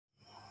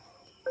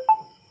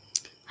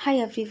Hi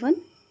everyone,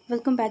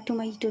 welcome back to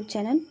my YouTube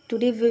channel.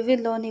 Today we will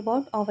learn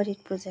about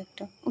overhead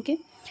projector. Okay,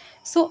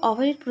 so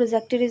overhead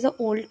projector is an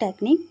old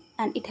technique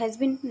and it has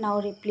been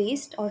now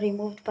replaced or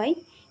removed by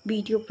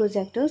video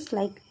projectors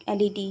like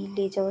LED,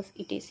 lasers,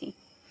 etc.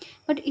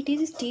 But it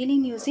is still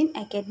in use in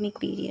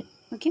academic period.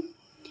 Okay,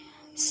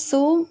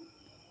 so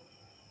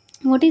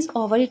what is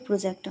overhead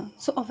projector?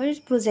 So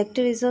overhead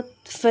projector is a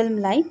film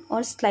light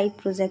or slide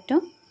projector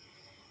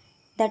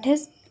that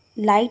has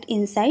light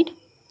inside.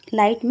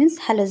 Light means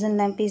halogen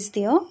lamp is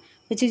there,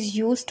 which is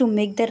used to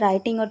make the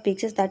writing or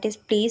pictures that is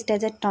placed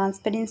as a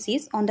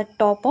transparencies on the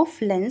top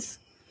of lens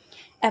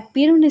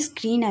appear on a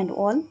screen and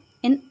wall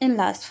in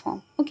enlarged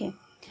form. Okay,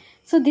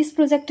 so this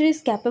projector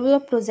is capable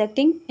of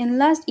projecting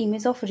enlarged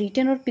image of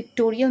written or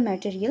pictorial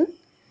material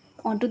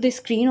onto the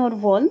screen or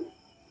wall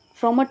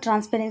from a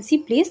transparency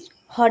placed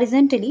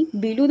horizontally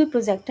below the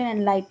projector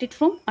and lighted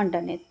from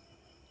underneath.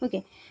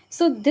 Okay,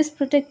 so this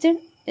projector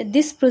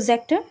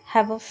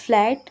have a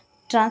flat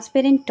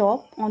transparent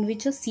top on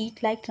which a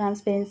seat like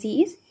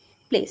transparency is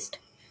placed,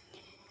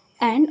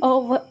 and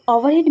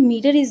overhead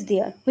mirror is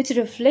there which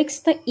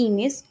reflects the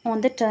image on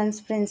the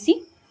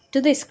transparency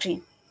to the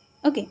screen.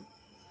 Okay,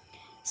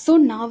 so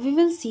now we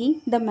will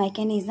see the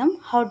mechanism,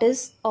 how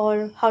does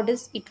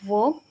it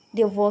work,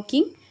 their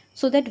working,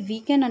 so that we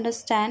can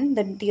understand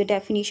the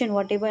definition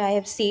whatever I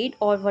have said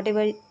or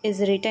whatever is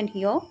written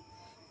here,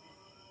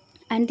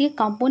 and the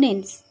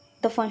components,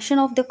 the function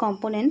of the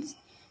components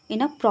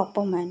in a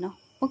proper manner.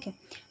 Okay,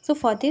 so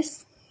for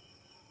this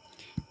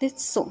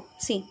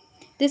see,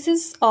 this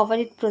is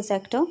overhead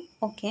projector.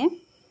 Okay,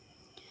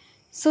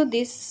 so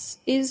this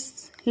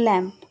is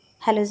lamp,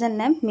 halogen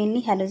lamp,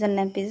 mainly halogen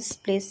lamp is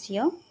placed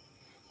here.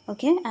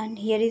 Okay, and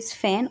here is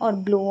fan or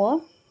blower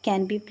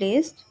can be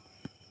placed.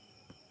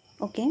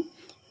 Okay,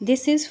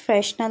 this is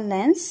Fresnel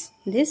lens,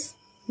 this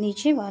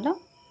नीचे वाला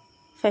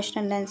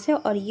Fresnel lens है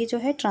और ये जो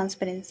है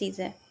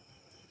ट्रांसपेरेंसीज है.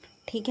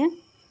 ठीक है,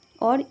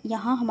 और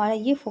यहाँ हमारा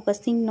ये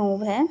फोकसिंग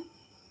नोब है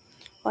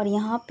और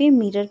यहाँ पे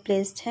मिरर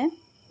प्लेस्ड है,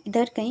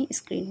 इधर कहीं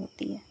स्क्रीन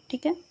होती है.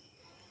 ठीक है,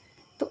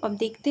 तो अब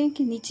देखते हैं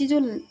कि नीचे जो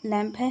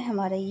लैम्प है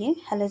हमारा ये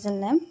halogen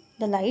lamp,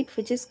 the light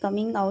which is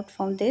coming out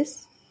from this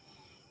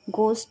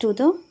goes to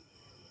the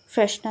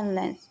Fresnel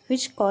lens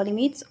which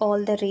collimates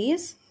all the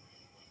rays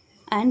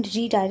and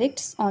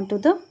redirects onto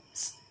the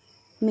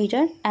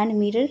mirror and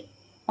mirror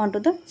onto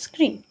the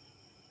screen.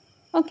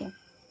 Okay,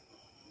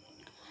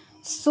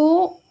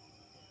 so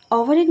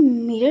overhead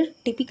mirror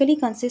typically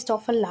consists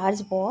of a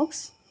large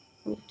box.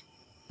 Wait.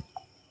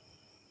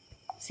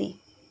 See,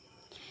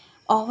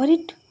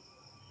 overhead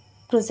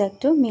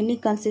projector mainly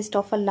consists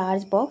of a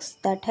large box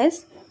that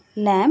has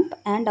lamp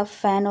and a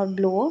fan or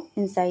blower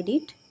inside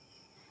it,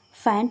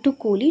 fan to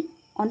cool it.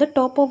 On the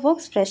top of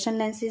box, Fresnel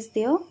lens is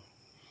there,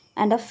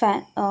 and a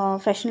fan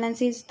Fresnel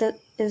lens is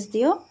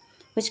there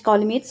which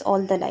collimates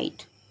all the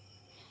light.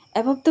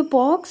 Above the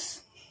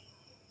box,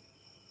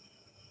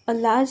 a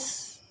large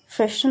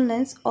Fresnel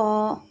lens,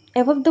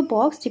 above the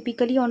box,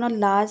 typically on a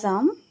large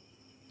arm,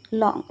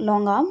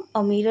 long arm,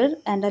 a mirror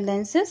and a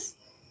lens is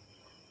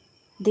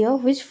there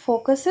which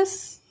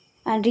focuses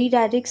and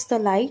redirects the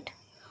light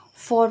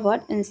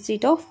forward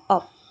instead of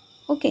up.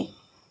 Okay,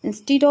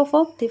 instead of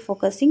up, they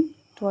focusing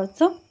towards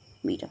the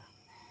mirror.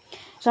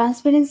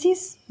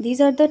 Transparencies,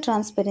 these are the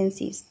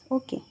transparencies.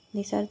 Okay,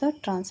 these are the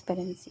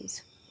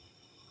transparencies.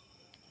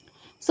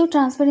 So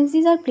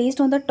transparencies are placed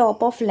on the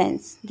top of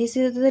lens. This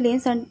is the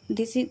lens and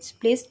this is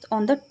placed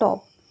on the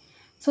top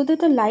so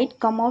that the light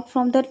come out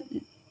from the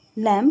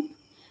lamp,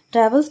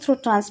 travels through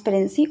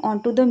transparency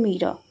onto the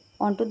mirror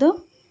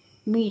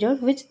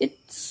which it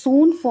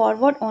soon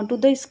forward onto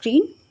the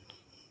screen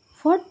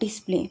for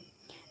display.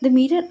 The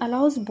mirror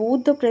allows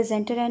both the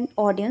presenter and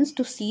audience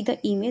to see the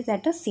image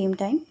at the same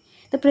time.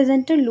 The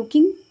presenter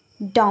looking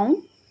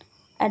down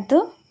at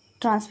the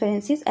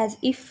transparencies as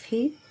if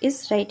he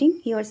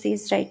or she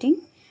is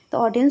writing. The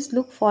audience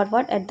look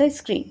forward at the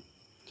screen.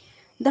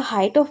 The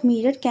height of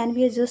mirror can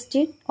be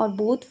adjusted or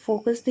both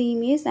focus the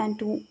image and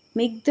to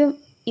make the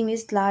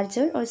image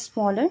larger or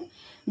smaller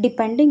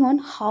depending on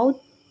how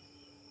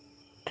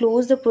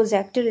close the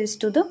projector is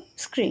to the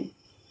screen.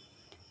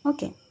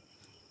 Okay,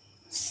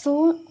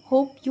 so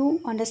hope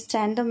you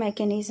understand the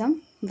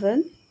mechanism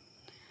well.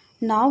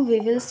 Now we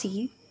will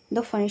see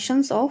the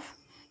functions of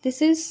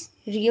this is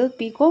real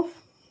peak of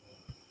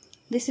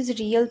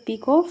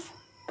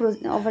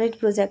overhead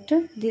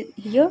projector.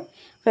 Here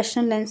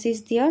Fresnel lens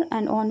is there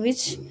and on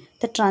which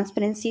the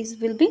transparencies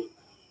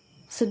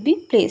should be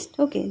placed.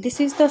 Okay, this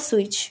is the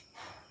switch.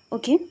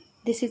 Okay,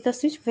 this is the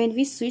switch. When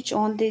we switch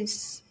on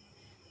this,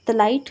 the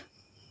light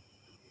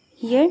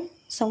here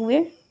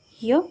somewhere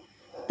here,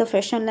 the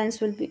Fresnel lens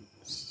will be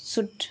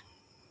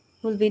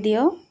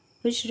there,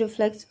 which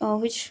reflects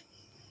which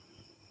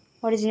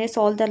originates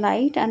all the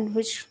light and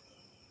which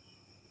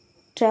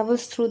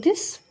travels through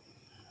this.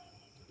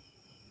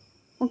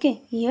 Okay,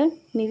 here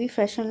maybe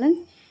Fresnel lens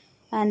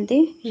and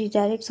they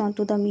redirects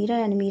onto the mirror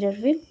and mirror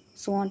will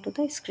so on to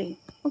the screen.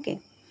 Okay,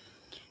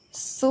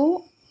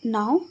 so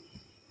now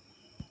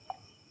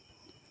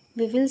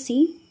we will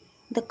see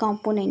the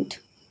component.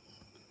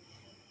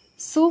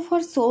 So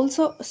for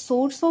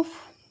source of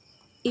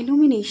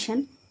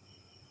illumination,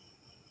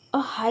 a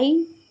high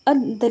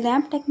the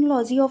lamp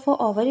technology of a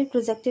overhead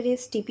projector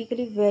is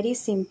typically very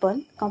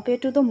simple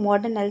compared to the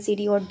modern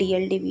LCD or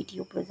DLD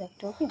video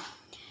projector. Okay,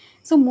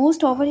 so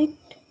most overhead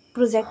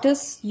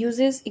projectors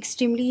uses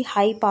extremely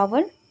high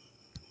power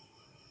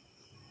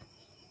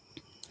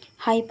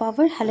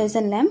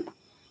halogen lamp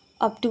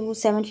up to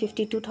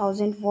 750 to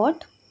 1000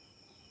 watt.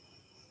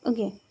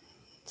 Okay,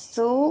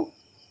 so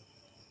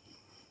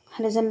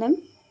halogen lamp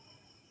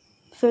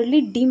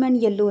fairly dim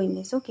and yellow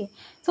image. Okay,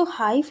 so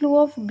high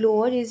flow of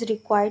blower is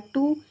required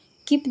to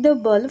keep the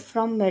bulb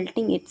from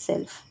melting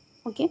itself,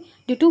 okay,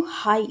 due to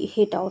high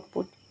heat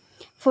output.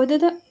 Further,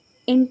 the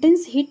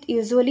intense heat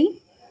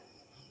usually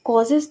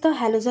causes the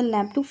halogen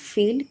lamp to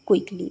fail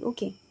quickly.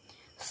 Okay,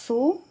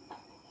 so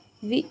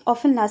we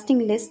often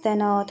lasting less than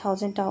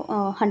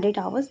 100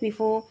 hours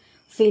before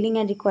failing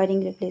and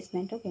requiring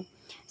replacement. Okay,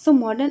 so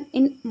modern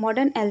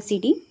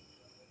LCD,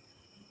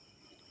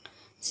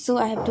 so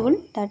I have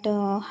told that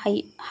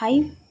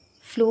high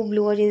flow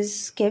blower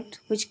is kept,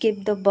 which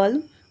keep the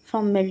bulb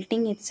from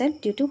melting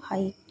itself due to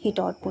high heat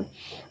output.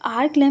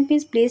 Arc lamp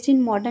is placed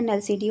in modern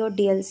LCD or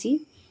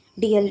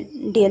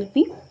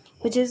DLP,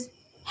 which is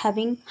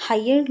having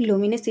higher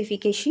luminous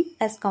efficacy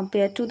as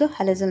compared to the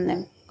halogen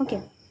lamp.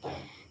 Okay,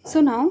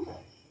 so now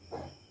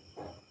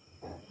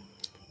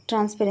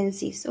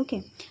transparencies.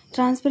 Okay,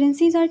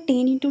 transparencies are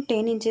 10 into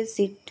 10 inches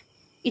sheet.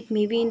 It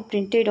may be in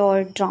printed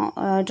or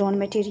drawn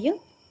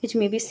material, which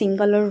may be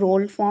single or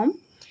rolled form,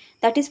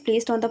 that is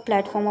placed on the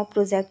platform of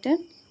projector,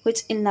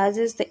 which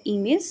enlarges the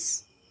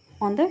image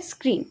on the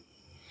screen.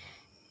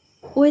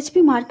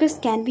 OHP markers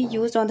can be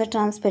used on the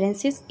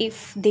transparencies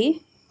if they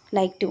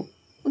like to.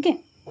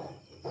 Okay,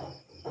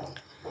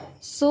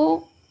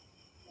 so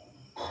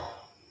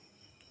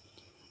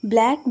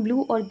black,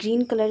 blue or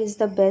green color is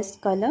the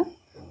best color,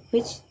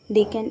 which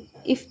they can,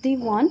 if they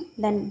want,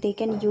 then they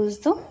can use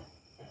the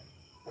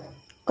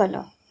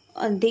color.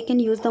 They can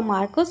use the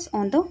markers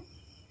on the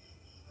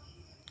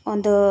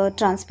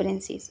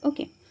transparencies.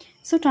 Okay,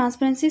 so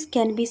transparencies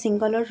can be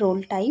single or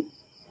roll type.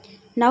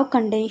 Now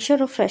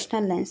condenser or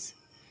Fresnel lens.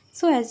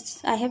 So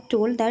as I have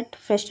told that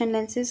Fresnel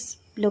lens is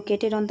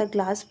located on the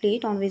glass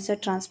plate on which the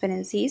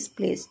transparency is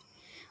placed.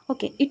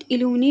 Okay, it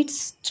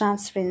illuminates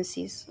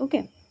transparencies.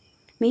 Okay,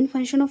 main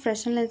function of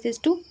Fresnel lens is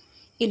to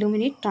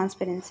illuminate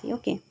transparency.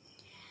 Okay,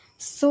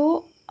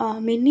 so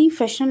many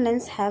Fresnel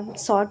lens have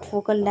short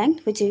focal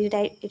length, which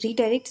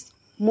redirects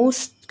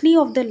mostly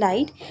of the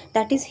light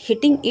that is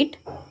hitting it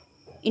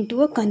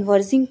into a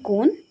converging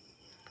cone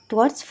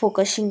towards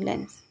focusing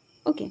lens.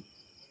 Okay,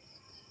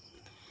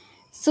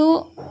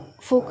 so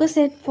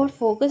for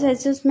focus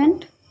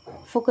adjustment,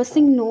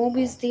 focusing knob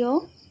is there.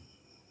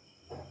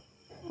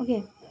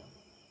 Okay,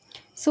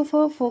 so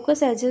for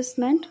focus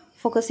adjustment,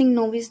 focusing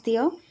knob is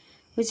there,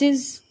 which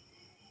is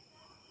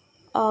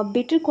a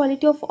better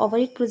quality of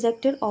overhead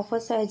projector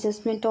offers a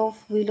adjustment of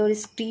wheel or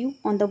screw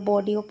on the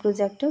body of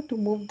projector to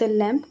move the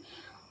lamp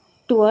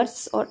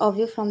towards or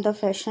away from the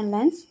Fresnel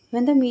lens.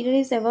 When the mirror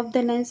is above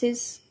the lens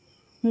is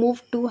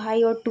moved too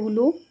high or too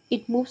low,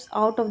 it moves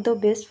out of the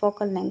best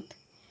focal length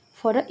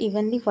for a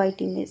evenly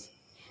white image,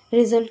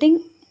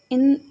 resulting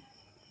in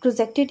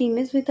projected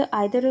image with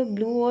either a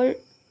blue or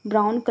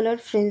brown color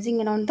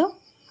fringing around the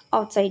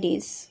outside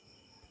edge.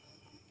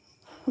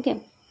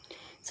 Okay,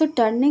 so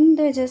turning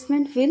the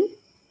adjustment wheel,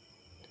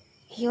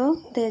 here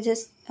the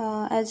adjust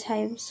as I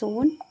have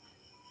shown,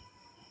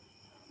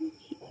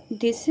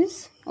 this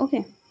is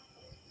okay.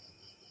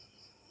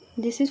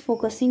 This is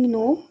focusing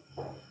knob.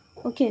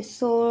 Okay,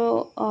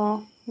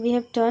 so we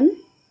have turned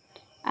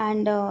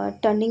and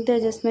turning the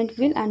adjustment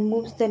wheel and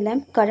moves the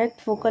lamp correct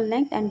focal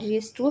length and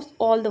restores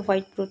all the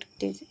white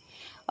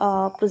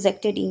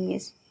projected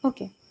image.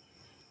 Okay,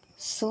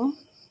 so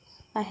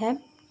I have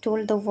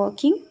told the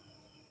working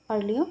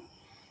earlier.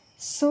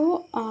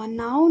 So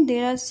now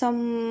there are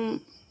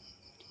some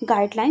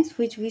guidelines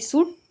which we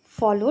should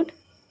follow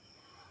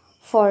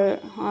for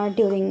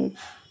during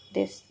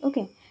this.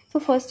 Okay, so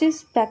first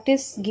is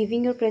practice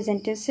giving your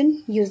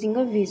presentation using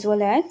a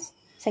visual aids.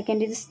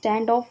 Second is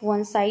stand off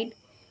one side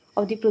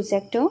of the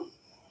projector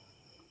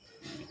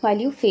while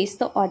you face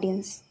the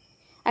audience.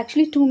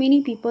 Actually, too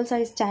many people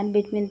are stand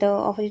between the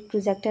overhead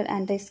projector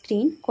and the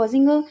screen,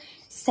 causing a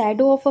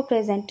shadow of a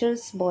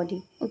presenter's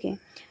body. Okay,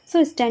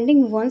 so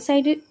standing one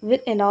side will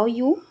allow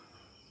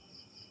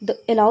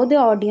the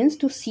audience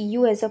to see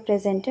you as a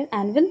presenter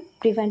and will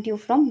prevent you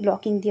from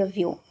blocking their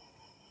view.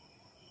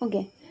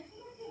 Okay,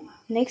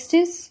 next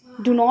is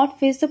do not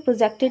face the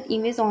projected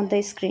image on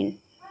the screen.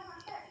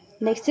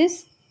 Next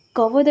is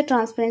cover the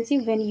transparency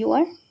when you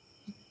are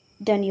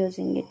done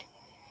using it.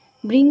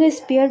 Bring a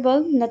spare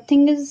bulb.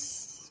 Nothing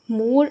is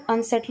more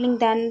unsettling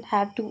than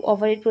have to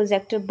overhead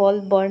projector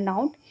bulb burn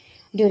out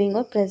during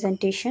a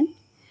presentation.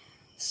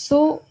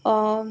 So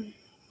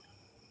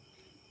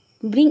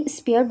bring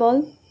spare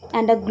bulb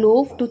and a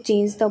glove to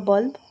change the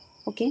bulb.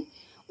 Okay,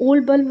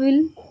 old bulb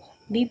will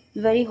be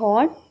very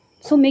hot,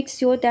 so make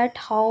sure that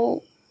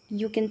how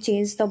you can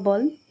change the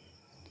bulb.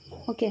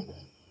 Okay,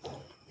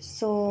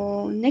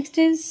 So next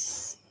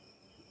is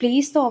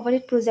place the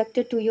overhead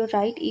projector to your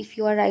right if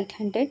you are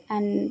right-handed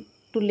and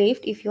to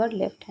left if you are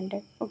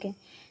left-handed. Okay,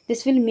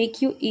 this will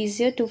make you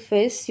easier to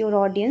face your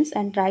audience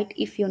and write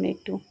if you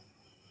need to.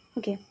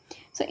 Okay,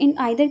 so in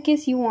either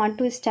case you want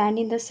to stand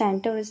in the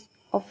center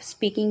of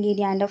speaking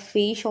area and a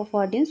face of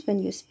audience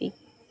when you speak.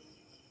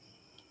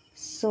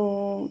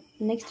 So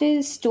next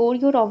is store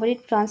your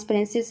overhead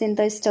transparencies in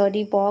the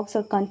study box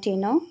or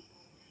container.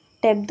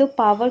 Tap the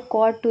power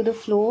cord to the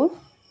floor.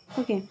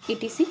 Okay,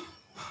 etc.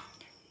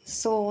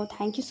 So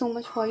thank you so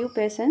much for your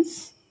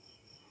patience,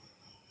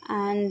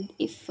 and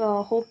if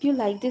hope you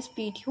like this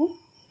video.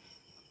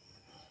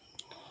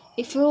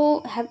 If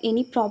you have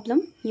any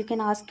problem, you can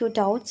ask your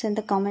doubts in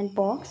the comment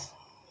box.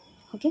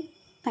 Okay,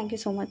 thank you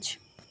so much.